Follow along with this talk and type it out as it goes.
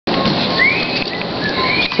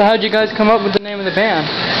So how'd you guys come up with the name of the band?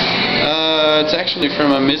 It's actually from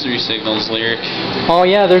a Misery Signals lyric. Oh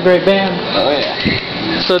yeah, they're a great band. Oh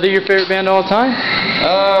yeah. So they're your favorite band of all time?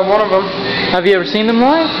 One of them. Have you ever seen them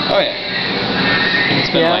live? Oh yeah. It's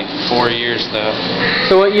been like 4 years though.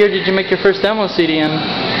 So what year did you make your first demo CD in?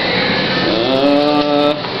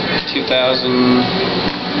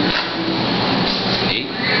 2008,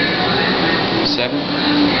 7,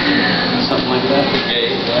 something like that. Yeah.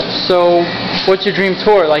 So what's your dream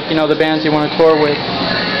tour? Like, you know, the bands you want to tour with?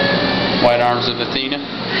 White Arms of Athena.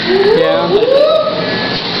 Yeah.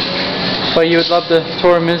 But you would love to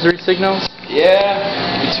tour Misery Signals?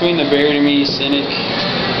 Yeah. Between the Buried and Me, Cynic.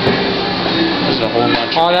 There's a whole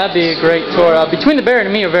bunch. Oh, that'd be a great tour. Between the Buried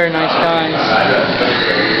and Me are very nice guys.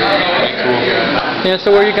 Pretty cool. Yeah.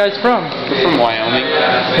 So where are you guys from? We're from Wyoming.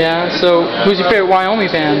 Yeah. So who's your favorite Wyoming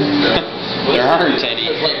band? There aren't any.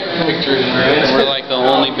 We're like the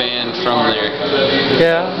only band from there.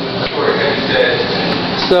 Yeah.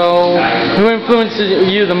 So, who influences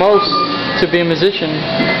you the most to be a musician?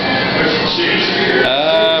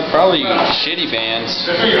 Probably shitty bands.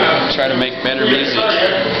 Try to make better music.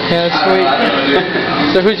 Yeah, that's sweet.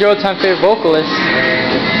 So, who's your all-time favorite vocalist?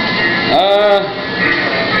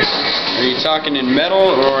 Are you talking in metal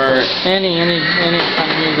or Any kind of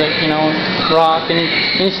music, you know, rock,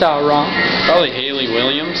 any style of rock. Probably Hayley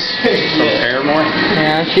Williams from Paramore.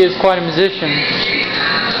 Yeah, she is quite a musician.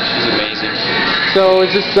 She's amazing. So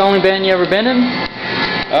is this the only band you ever been in?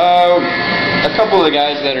 A couple of the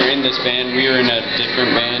guys that are in this band, we were in a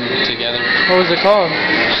different band together. What was it called?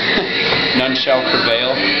 None Shall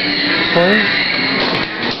Prevail. Really?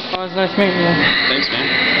 Oh, it was nice meeting you. Thanks, man.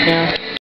 Yeah.